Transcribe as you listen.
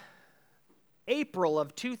April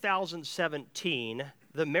of 2017,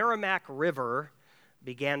 the Merrimack River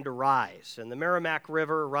began to rise, and the Merrimack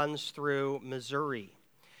River runs through Missouri.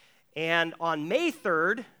 And on May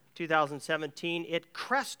 3rd, 2017, it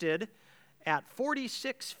crested at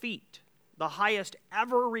 46 feet, the highest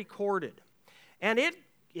ever recorded. And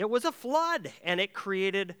it was a flood, and it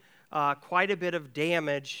created quite a bit of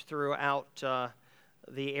damage throughout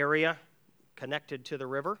the area connected to the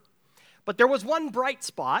river. But there was one bright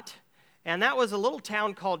spot, and that was a little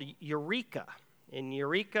town called Eureka, in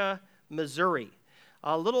Eureka, Missouri.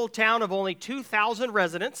 A little town of only 2,000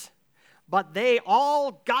 residents, but they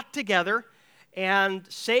all got together and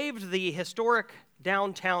saved the historic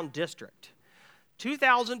downtown district.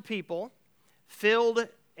 2,000 people filled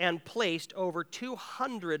and placed over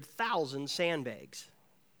 200,000 sandbags.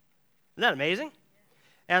 Isn't that amazing?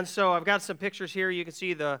 And so I've got some pictures here. You can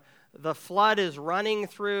see the flood is running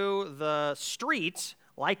through the streets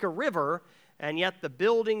like a river, and yet the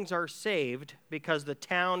buildings are saved because the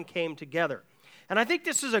town came together. And I think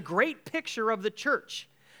this is a great picture of the church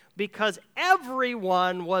because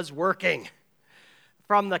everyone was working.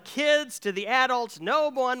 From the kids to the adults, no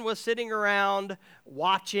one was sitting around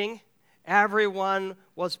watching. Everyone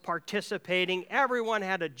was participating. Everyone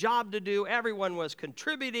had a job to do. Everyone was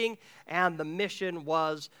contributing, and the mission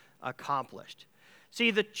was accomplished.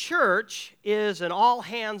 See, the church is an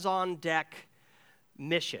all-hands-on-deck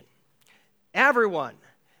mission. Everyone,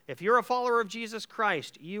 if you're a follower of Jesus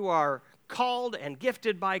Christ, you are called and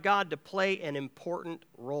gifted by God to play an important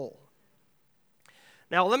role.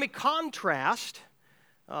 Now, let me contrast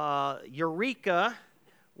Eureka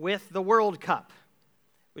with the World Cup,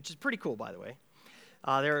 which is pretty cool, by the way.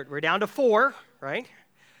 We're down to 4, right?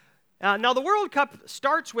 Now, the World Cup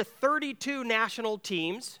starts with 32 national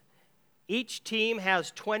teams. Each team has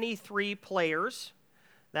 23 players.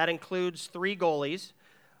 That includes 3 goalies.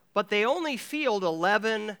 But they only field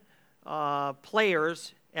 11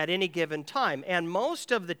 players at any given time. And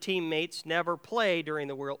most of the teammates never play during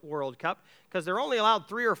the World Cup because they're only allowed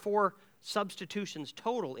 3 or 4 substitutions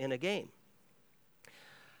total in a game.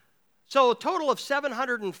 So a total of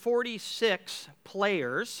 746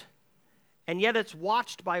 players, and yet it's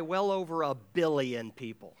watched by well over 1 billion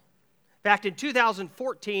people. In fact, in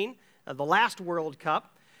 2014, the last World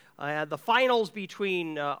Cup, the finals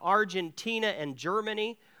between Argentina and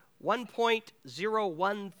Germany,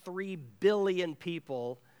 1.013 billion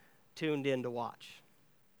people tuned in to watch.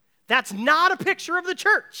 That's not a picture of the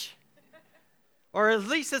church. Or at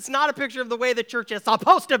least it's not a picture of the way the church is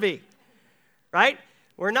supposed to be, right?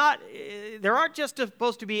 There aren't just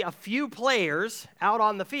supposed to be a few players out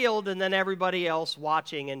on the field and then everybody else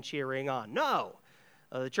watching and cheering on. No,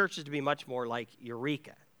 the church is to be much more like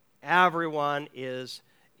Eureka. Everyone is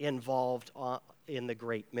involved in the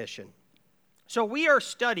great mission. So we are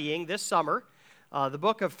studying this summer the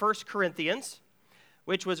book of 1 Corinthians,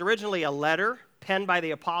 which was originally a letter penned by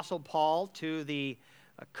the Apostle Paul to the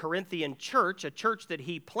Corinthian church, a church that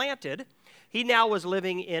he planted. He now was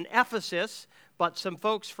living in Ephesus, but some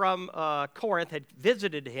folks from Corinth had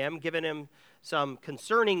visited him, given him some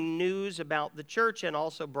concerning news about the church, and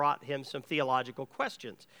also brought him some theological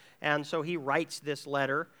questions. And so he writes this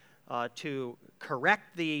letter to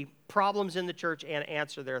correct the problems in the church and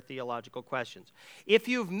answer their theological questions. If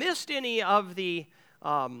you've missed any of the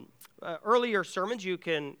earlier sermons, you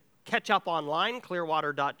can catch up online,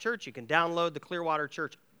 clearwater.church. You can download the Clearwater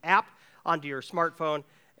Church app onto your smartphone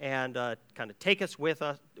and kind of take us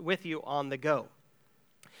with you on the go.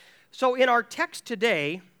 So in our text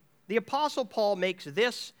today, the Apostle Paul makes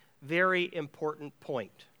this very important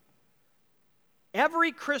point.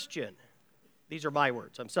 Every Christian, these are my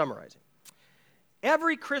words, I'm summarizing.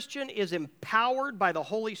 Every Christian is empowered by the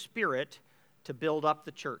Holy Spirit to build up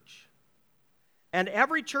the church. And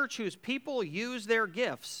every church whose people use their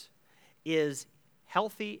gifts is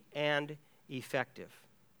healthy and effective.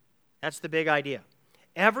 That's the big idea.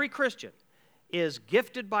 Every Christian is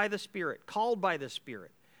gifted by the Spirit, called by the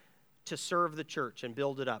Spirit to serve the church and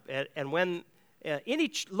build it up. And when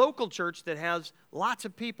any local church that has lots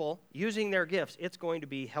of people using their gifts, it's going to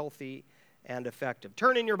be healthy and effective.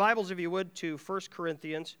 Turn in your Bibles, if you would, to 1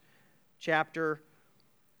 Corinthians chapter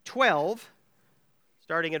 12,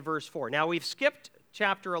 starting at verse 4. Now, we've skipped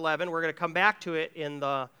chapter 11. We're going to come back to it in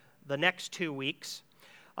the next 2 weeks.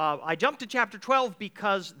 I jumped to chapter 12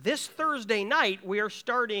 because this Thursday night we are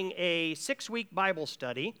starting a 6-week Bible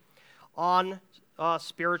study on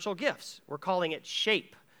spiritual gifts. We're calling it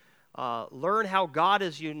SHAPE. Learn how God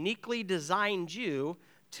has uniquely designed you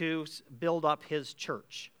to build up His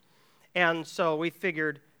church. And so we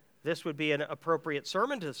figured this would be an appropriate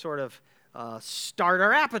sermon to sort of start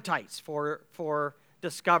our appetites for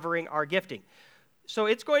discovering our gifting. So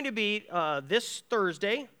it's going to be this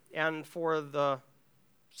Thursday and for the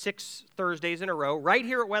 6 Thursdays in a row right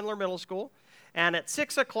here at Wendler Middle School. And at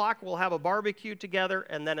 6 o'clock, we'll have a barbecue together.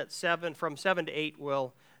 And then at 7, from 7 to 8,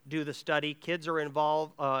 we'll do the study. Kids are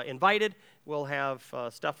invited. We'll have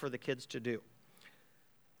stuff for the kids to do.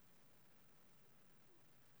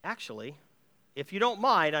 Actually, if you don't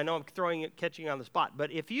mind, I know I'm catching you on the spot,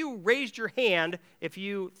 but if you raised your hand, if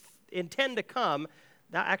you intend to come,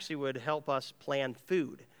 that actually would help us plan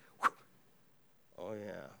food. Oh,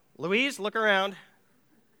 yeah. Louise, look around.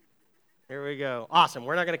 Here we go. Awesome.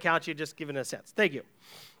 We're not going to count you, just giving a sense. Thank you.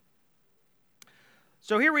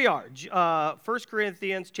 So here we are, 1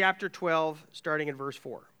 Corinthians chapter 12, starting in verse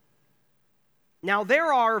 4. Now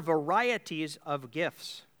there are varieties of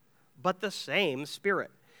gifts, but the same Spirit.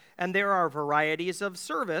 And there are varieties of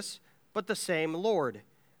service, but the same Lord.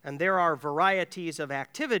 And there are varieties of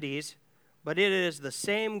activities, but it is the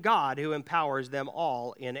same God who empowers them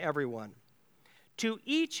all in everyone. To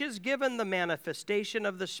each is given the manifestation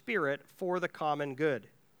of the Spirit for the common good.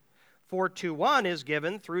 For to one is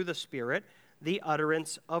given through the Spirit the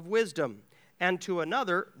utterance of wisdom, and to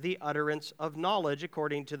another the utterance of knowledge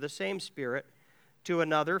according to the same Spirit, to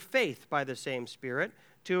another faith by the same Spirit,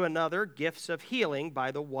 to another gifts of healing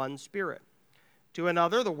by the one Spirit, to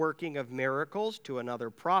another the working of miracles, to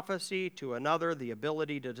another prophecy, to another the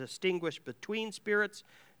ability to distinguish between spirits,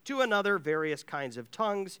 to another various kinds of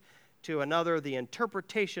tongues, to another the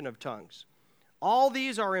interpretation of tongues. All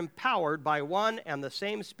these are empowered by one and the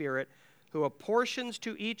same Spirit, who apportions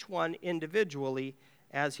to each one individually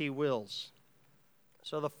as he wills.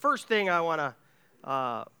 So the first thing I want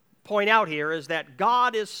to point out here is that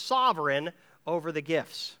God is sovereign over the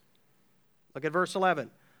gifts. Look at verse 11.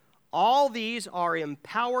 All these are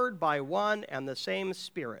empowered by one and the same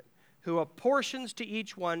Spirit, who apportions to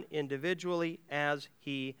each one individually as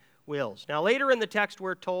he wills. Now later in the text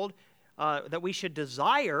we're told that we should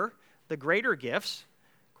desire the greater gifts.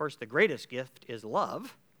 Of course, the greatest gift is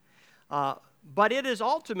love. But it is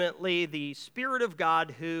ultimately the Spirit of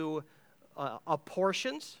God who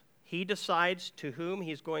apportions. He decides to whom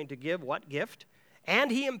he's going to give what gift,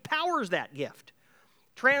 and he empowers that gift.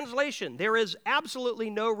 Translation, there is absolutely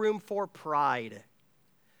no room for pride.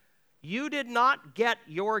 You did not get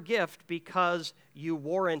your gift because you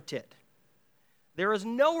warrant it. There is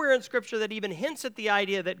nowhere in Scripture that even hints at the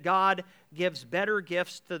idea that God gives better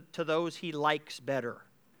gifts to those he likes better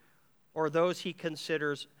or those he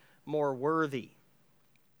considers more worthy.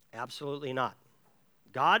 Absolutely not.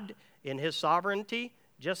 God, in his sovereignty,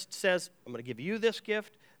 just says, I'm going to give you this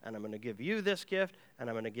gift, and I'm going to give you this gift, and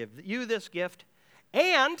I'm going to give you this gift.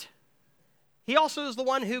 And he also is the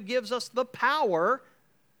one who gives us the power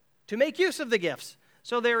to make use of the gifts.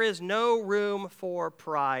 So there is no room for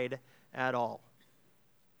pride at all.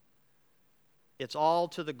 It's all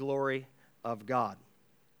to the glory of God.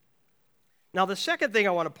 Now, the second thing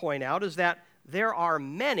I want to point out is that there are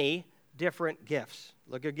many different gifts.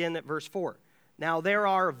 Look again at verse 4. Now, there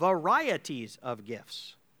are varieties of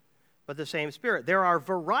gifts, but the same Spirit. There are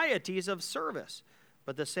varieties of service,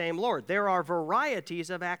 but the same Lord. There are varieties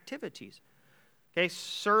of activities. Okay,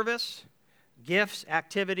 service, gifts,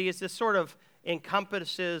 activities, this sort of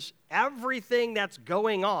encompasses everything that's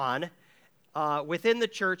going on within the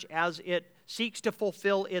church as it seeks to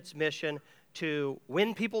fulfill its mission to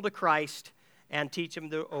win people to Christ and teach them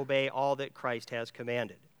to obey all that Christ has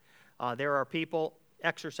commanded. There are people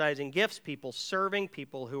exercising gifts, people serving,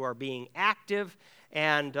 people who are being active,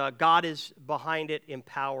 and God is behind it,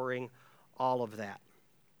 empowering all of that.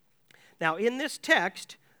 Now, in this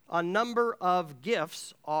text, a number of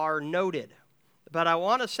gifts are noted, but I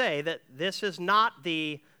want to say that this is not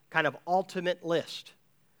the kind of ultimate list.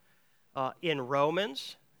 In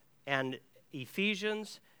Romans and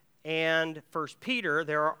Ephesians and 1 Peter,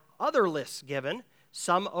 there are other lists given,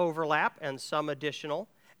 some overlap and some additional,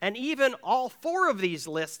 and even all four of these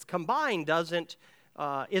lists combined isn't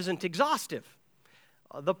exhaustive.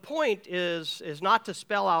 The point is not to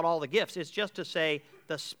spell out all the gifts, it's just to say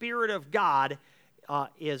the Spirit of God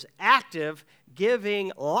is active,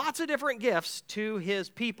 giving lots of different gifts to his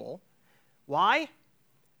people. Why?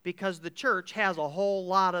 Because the church has a whole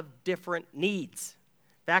lot of different needs.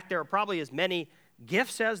 In fact, there are probably as many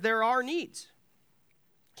gifts as there are needs.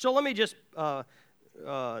 So let me just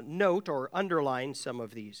note or underline some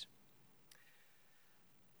of these.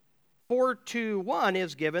 For to one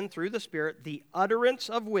is given through the Spirit the utterance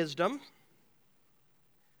of wisdom,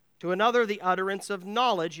 to another the utterance of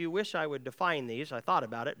knowledge. You wish I would define these. I thought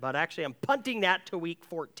about it, but actually I'm punting that to week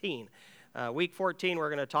 14. Week 14 we're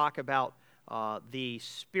going to talk about the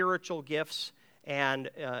spiritual gifts and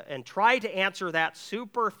try to answer that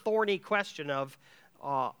super thorny question of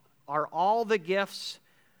are all the gifts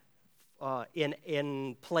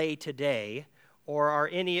in play today, or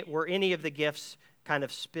were any of the gifts kind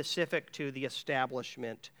of specific to the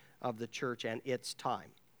establishment of the church and its time?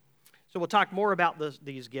 So we'll talk more about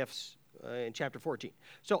these gifts in chapter 14.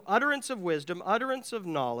 So utterance of wisdom, utterance of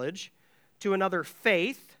knowledge, to another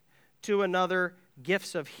faith, to another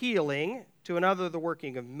gifts of healing, to another the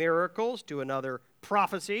working of miracles, to another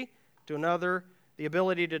prophecy, to another the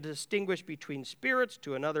ability to distinguish between spirits,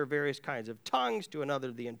 to another various kinds of tongues, to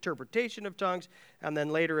another the interpretation of tongues, and then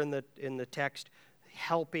later in the text,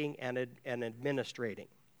 helping and administrating.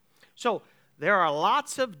 So there are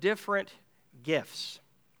lots of different gifts.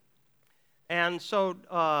 And so,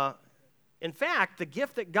 in fact, the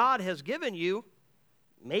gift that God has given you,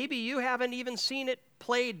 maybe you haven't even seen it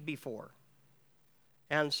played before.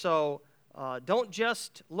 And so don't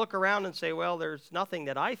just look around and say, well, there's nothing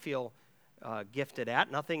that I feel gifted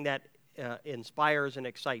at, nothing that inspires and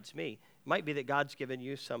excites me. It might be that God's given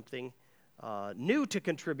you something new to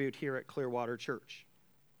contribute here at Clearwater Church.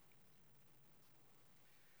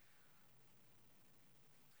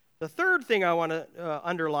 The third thing I want to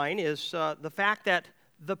underline is the fact that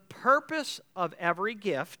the purpose of every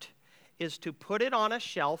gift is to put it on a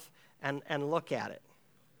shelf and look at it.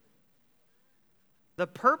 The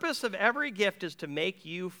purpose of every gift is to make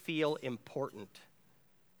you feel important.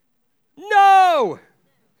 No!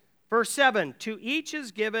 Verse 7, to each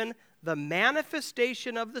is given the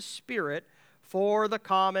manifestation of the Spirit for the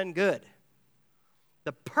common good.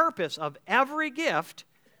 The purpose of every gift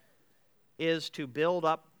is to build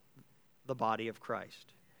up the body of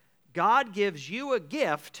Christ. God gives you a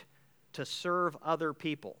gift to serve other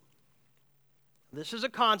people. This is a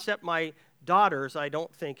concept my daughters, I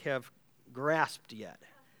don't think, have grasped yet.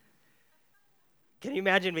 Can you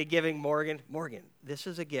imagine me giving Morgan, this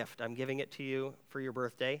is a gift. I'm giving it to you for your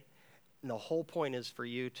birthday. And the whole point is for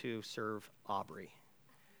you to serve Aubrey.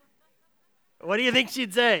 What do you think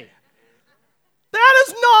she'd say? That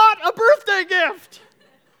is not a birthday gift.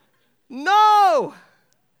 No.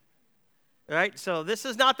 Right? So this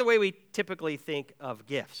is not the way we typically think of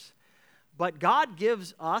gifts. But God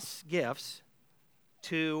gives us gifts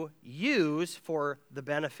to use for the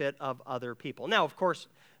benefit of other people. Now, of course,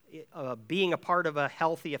 being a part of a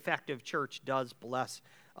healthy, effective church does bless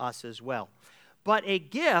us as well. But a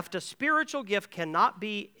gift, a spiritual gift, cannot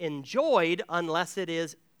be enjoyed unless it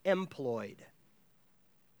is employed.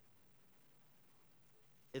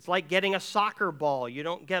 It's like getting a soccer ball. You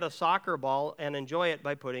don't get a soccer ball and enjoy it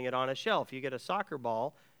by putting it on a shelf. You get a soccer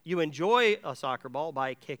ball, you enjoy a soccer ball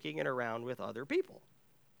by kicking it around with other people.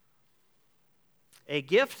 A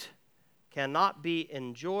gift cannot be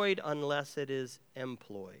enjoyed unless it is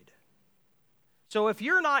employed. So if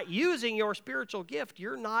you're not using your spiritual gift,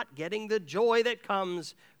 you're not getting the joy that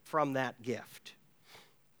comes from that gift.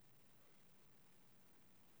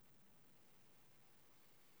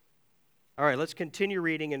 All right, let's continue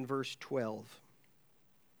reading in verse 12.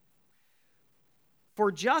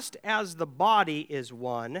 For just as the body is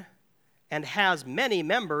one and has many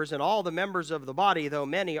members, and all the members of the body, though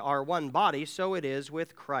many, are one body, so it is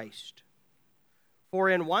with Christ. For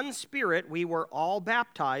in one Spirit we were all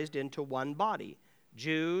baptized into one body,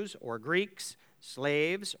 Jews or Greeks,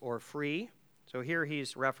 slaves or free. So here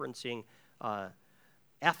he's referencing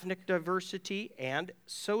ethnic diversity and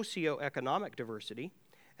socioeconomic diversity.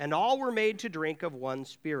 And all were made to drink of one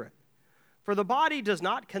Spirit. For the body does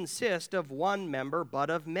not consist of one member, but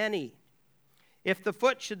of many. If the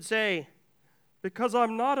foot should say, because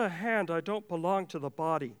I'm not a hand, I don't belong to the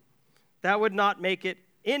body, that would not make it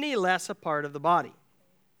any less a part of the body.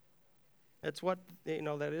 That's what,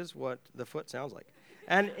 that is what the foot sounds like.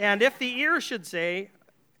 And if the ear should say,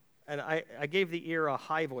 and I gave the ear a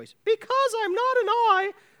high voice, because I'm not an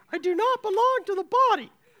eye, I do not belong to the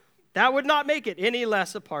body, that would not make it any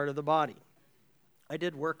less a part of the body. I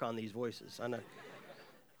did work on these voices.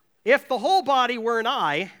 If the whole body were an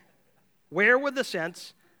eye, where would the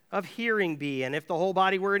sense of hearing be? And if the whole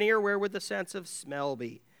body were an ear, where would the sense of smell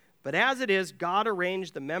be? But as it is, God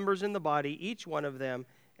arranged the members in the body, each one of them,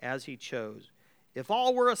 as he chose. If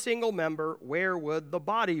all were a single member, where would the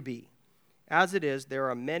body be? As it is, there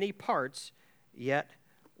are many parts, yet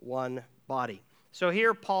one body. So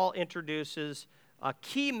here Paul introduces a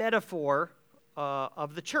key metaphor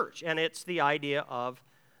of the church, and it's the idea of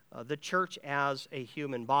the church as a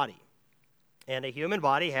human body. And a human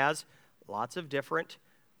body has lots of different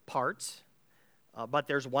parts, but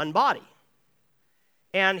there's one body.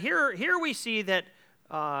 And here we see that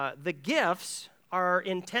the gifts are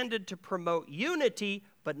intended to promote unity,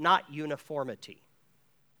 but not uniformity.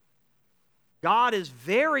 God is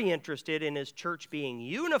very interested in his church being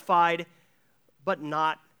unified, but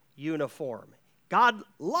not uniform. God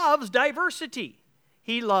loves diversity.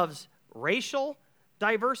 He loves racial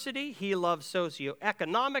diversity. He loves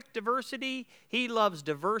socioeconomic diversity. He loves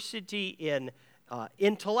diversity in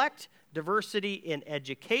intellect, diversity in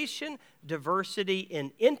education, diversity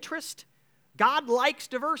in interest. God likes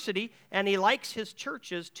diversity, and he likes his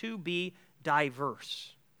churches to be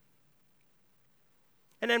diverse.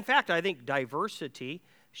 And in fact, I think diversity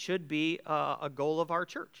should be a goal of our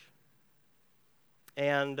church.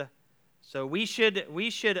 And so we should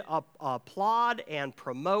applaud and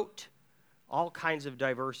promote all kinds of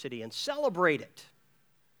diversity and celebrate it.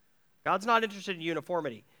 God's not interested in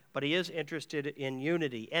uniformity, but he is interested in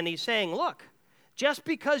unity. And he's saying, look, just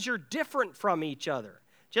because you're different from each other,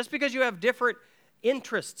 just because you have different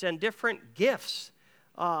interests and different gifts,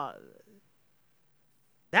 that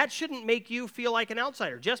shouldn't make you feel like an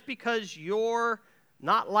outsider. Just because you're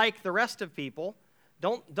not like the rest of people,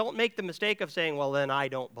 don't make the mistake of saying, well, then I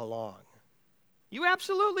don't belong. You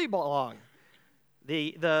absolutely belong.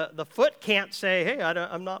 The foot can't say, hey,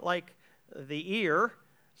 I'm not like the ear,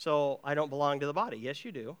 so I don't belong to the body. Yes,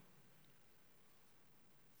 you do.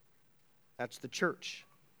 That's the church.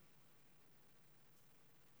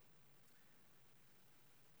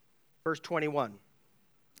 Verse 21.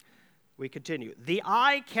 We continue. The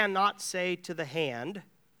eye cannot say to the hand,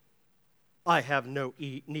 I have no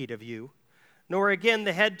need of you, nor again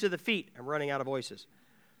the head to the feet. I'm running out of voices.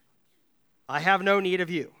 I have no need of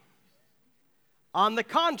you. On the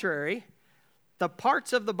contrary, the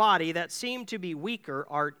parts of the body that seem to be weaker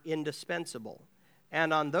are indispensable.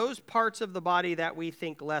 And on those parts of the body that we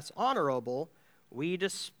think less honorable, we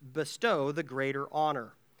bestow the greater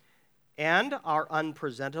honor. And our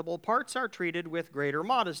unpresentable parts are treated with greater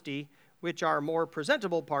modesty, which our more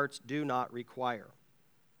presentable parts do not require.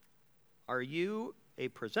 Are you a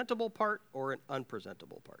presentable part or an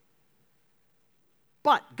unpresentable part?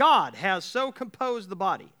 But God has so composed the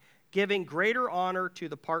body, giving greater honor to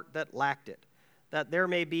the part that lacked it, that there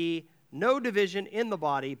may be no division in the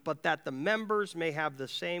body, but that the members may have the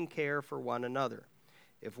same care for one another.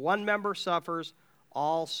 If one member suffers,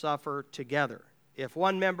 all suffer together. If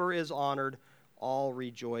one member is honored, all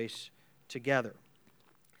rejoice together.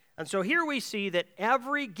 And so here we see that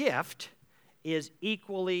every gift is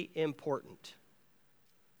equally important.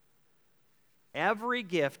 Every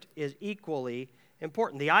gift is equally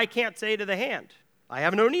important. The eye can't say to the hand, I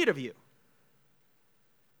have no need of you.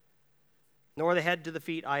 Nor the head to the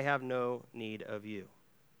feet, I have no need of you.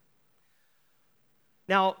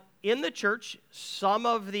 Now, in the church, some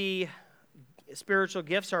of the spiritual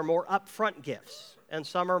gifts are more upfront gifts, and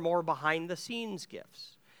some are more behind-the-scenes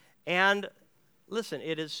gifts. And listen,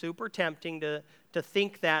 it is super tempting to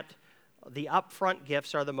think that the upfront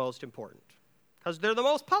gifts are the most important because they're the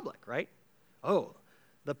most public, right? Oh,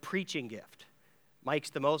 the preaching gift.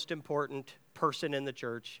 Mike's the most important person in the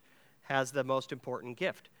church, has the most important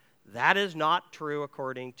gift. That is not true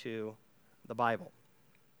according to the Bible.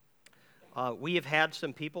 We have had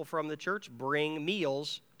some people from the church bring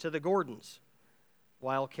meals to the Gordons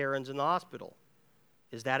while Karen's in the hospital.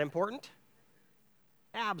 Is that important?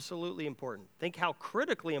 Absolutely important. Think how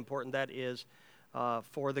critically important that is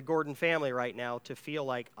for the Gordon family right now to feel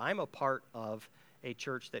like I'm a part of a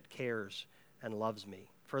church that cares and loves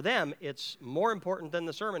me. For them, it's more important than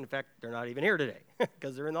the sermon. In fact, they're not even here today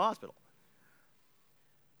because they're in the hospital.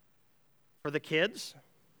 For the kids,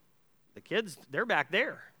 they're back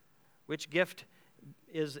there. Which gift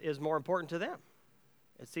is more important to them?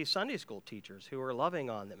 It's these Sunday school teachers who are loving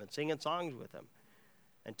on them and singing songs with them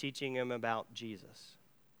and teaching them about Jesus.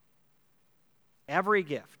 Every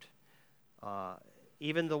gift,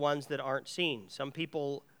 even the ones that aren't seen. Some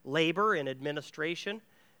people labor in administration,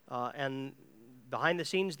 and behind the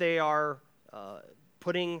scenes they are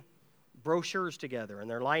putting brochures together, and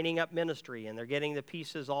they're lining up ministry, and they're getting the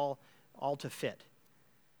pieces all to fit.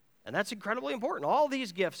 And that's incredibly important. All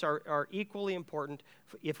these gifts are equally important.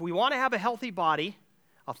 If we want to have a healthy body,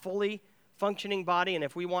 a fully functioning body, and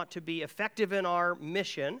if we want to be effective in our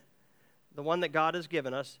mission, the one that God has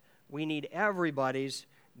given us, we need everybody's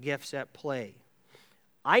gifts at play.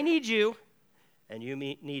 I need you, and you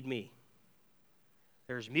need me.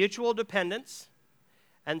 There's mutual dependence,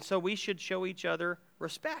 and so we should show each other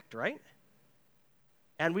respect, right?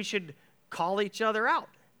 And we should call each other out.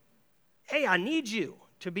 Hey, I need you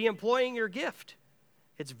to be employing your gift.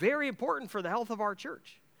 It's very important for the health of our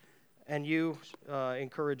church, and you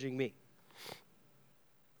encouraging me.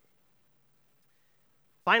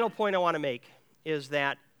 Final point I want to make is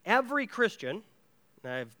that every Christian,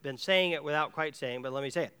 and I've been saying it without quite saying, but let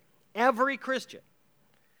me say it. Every Christian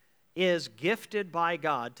is gifted by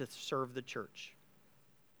God to serve the church.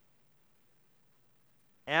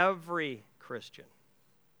 Every Christian,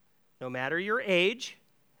 no matter your age,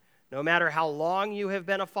 no matter how long you have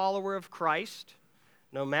been a follower of Christ,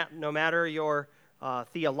 no matter your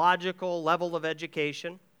theological level of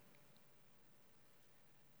education,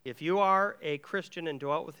 if you are a Christian and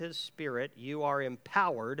dwelt with His Spirit, you are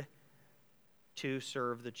empowered to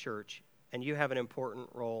serve the church, and you have an important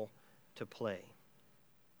role to play.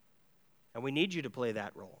 And we need you to play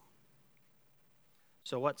that role.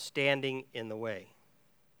 So what's standing in the way?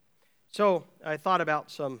 So I thought about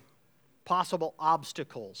some possible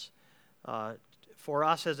obstacles for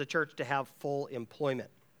us as a church to have full employment.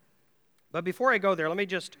 But before I go there, let me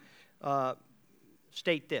just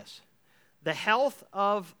state this. The health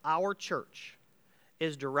of our church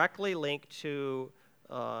is directly linked to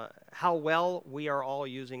how well we are all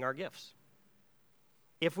using our gifts.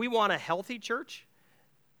 If we want a healthy church,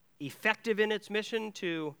 effective in its mission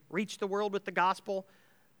to reach the world with the gospel,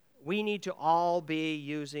 we need to all be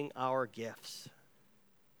using our gifts.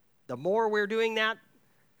 The more we're doing that,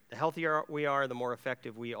 the healthier we are, the more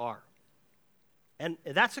effective we are. And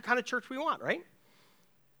that's the kind of church we want, right?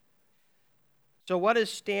 So what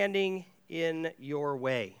is standing in your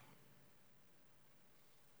way?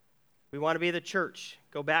 We want to be the church.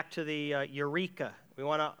 Go back to the Eureka. We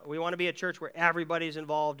want to be a church where everybody's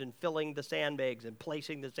involved in filling the sandbags and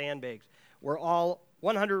placing the sandbags. We're all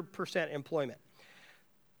 100% employment.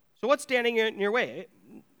 So what's standing in your way?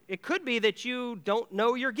 It could be that you don't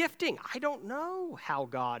know your gifting. I don't know how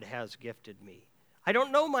God has gifted me. I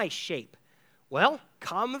don't know my shape. Well,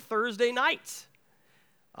 come Thursday nights,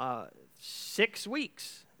 6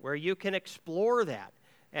 weeks, where you can explore that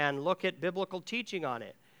and look at biblical teaching on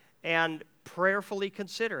it and prayerfully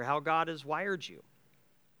consider how God has wired you.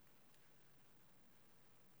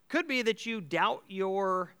 Could be that you doubt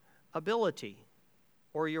your ability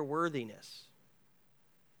or your worthiness.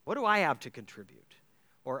 What do I have to contribute?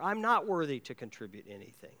 Or I'm not worthy to contribute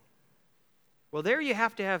anything. Well, there you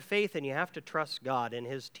have to have faith and you have to trust God and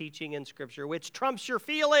His teaching in Scripture, which trumps your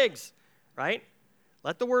feelings, right?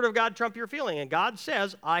 Let the Word of God trump your feeling. And God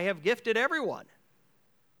says, I have gifted everyone.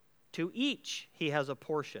 To each He has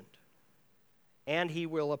apportioned, and He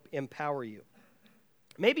will empower you.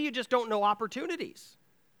 Maybe you just don't know opportunities.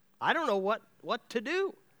 I don't know what to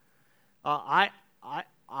do. I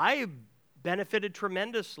benefited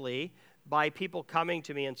tremendously by people coming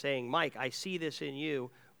to me and saying, Mike, I see this in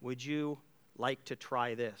you. Would you like to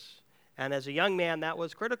try this? And as a young man, that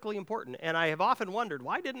was critically important. And I have often wondered,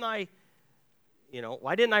 why didn't I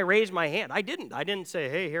raise my hand? I didn't say,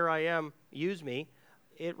 hey, here I am, use me.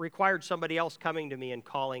 It required somebody else coming to me and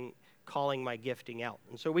calling my gifting out.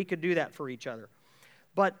 And so we could do that for each other.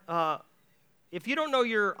 But if you don't know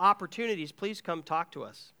your opportunities, please come talk to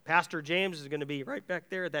us. Pastor James is going to be right back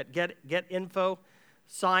there at that get info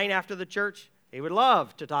sign after the church. He would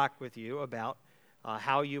love to talk with you about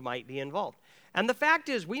how you might be involved. And the fact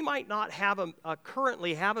is, we might not have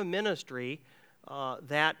currently have a ministry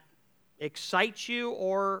that excites you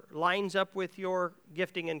or lines up with your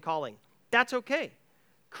gifting and calling. That's okay.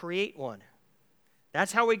 Create one.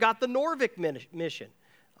 That's how we got the Norvik mission.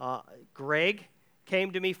 Greg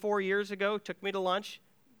came to me 4 years ago, took me to lunch.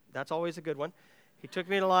 That's always a good one. He took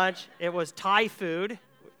me to lunch. It was Thai food.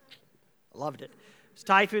 I loved it. It was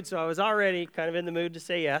Thai food, so I was already kind of in the mood to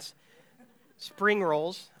say yes. Spring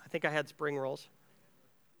rolls. I think I had spring rolls.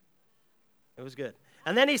 It was good.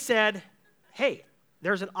 And then he said, hey,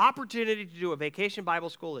 there's an opportunity to do a vacation Bible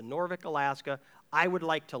school in Norvik, Alaska. I would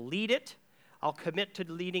like to lead it. I'll commit to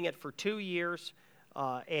leading it for 2 years,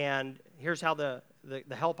 and here's how the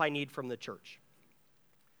help I need from the church.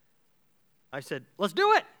 I said, let's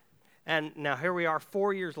do it. And now here we are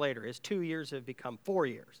 4 years later. His 2 years have become 4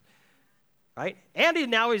 years, right?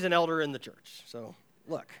 And now he's an elder in the church. So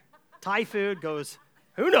look, Thai food goes,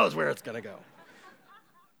 who knows where it's going to go.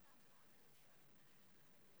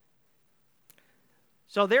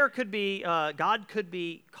 So there could be, God could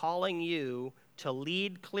be calling you to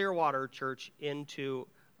lead Clearwater Church into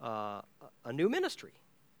a new ministry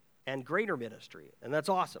and greater ministry, and that's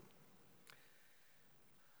awesome.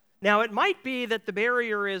 Now, it might be that the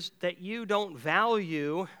barrier is that you don't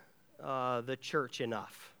value the church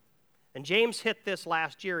enough. And James hit this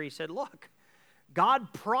last year. He said, look,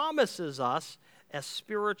 God promises us a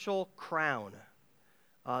spiritual crown.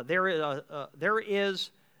 There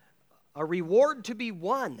is a reward to be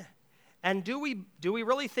won. And do we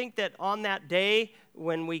really think that on that day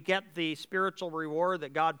when we get the spiritual reward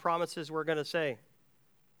that God promises, we're going to say,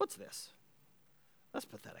 what's this? That's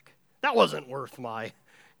pathetic. That wasn't worth my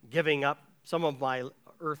giving up some of my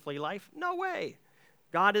earthly life? No way.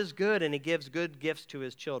 God is good, and he gives good gifts to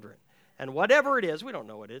his children. And whatever it is, we don't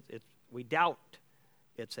know what it is. We doubt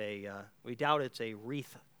it's a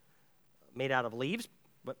wreath made out of leaves,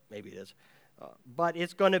 but maybe it is. But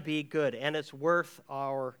it's going to be good, and it's worth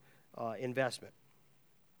our investment.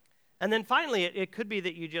 And then finally, it could be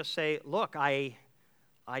that you just say, look, I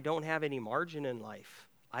don't have any margin in life.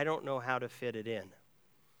 I don't know how to fit it in.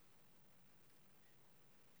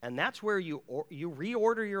 And that's where you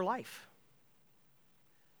reorder your life.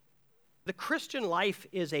 The Christian life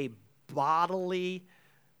is a bodily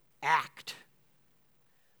act.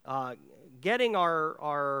 Getting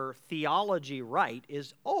our theology right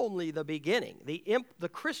is only the beginning. The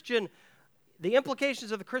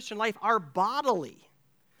implications of the Christian life are bodily.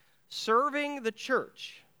 Serving the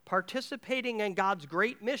church, participating in God's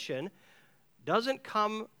great mission, doesn't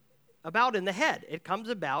come about in the head. It comes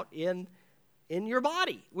about in your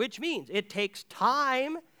body, which means it takes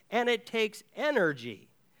time and it takes energy.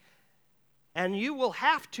 And you will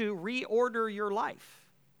have to reorder your life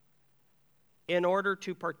in order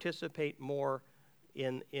to participate more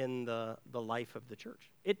in the life of the church.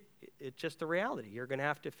 It's just the reality. You're going to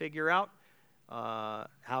have to figure out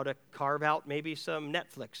how to carve out maybe some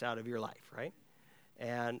Netflix out of your life, right?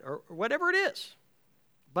 Or whatever it is.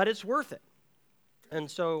 But it's worth it. And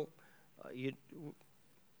so you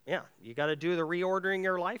got to do the reordering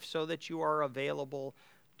your life so that you are available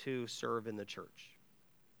to serve in the church.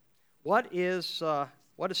 What is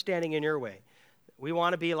standing in your way? We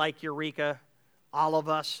want to be like Eureka, all of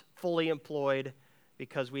us fully employed,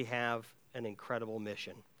 because we have an incredible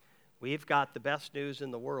mission. We've got the best news in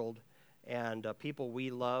the world, and people we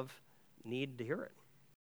love need to hear it.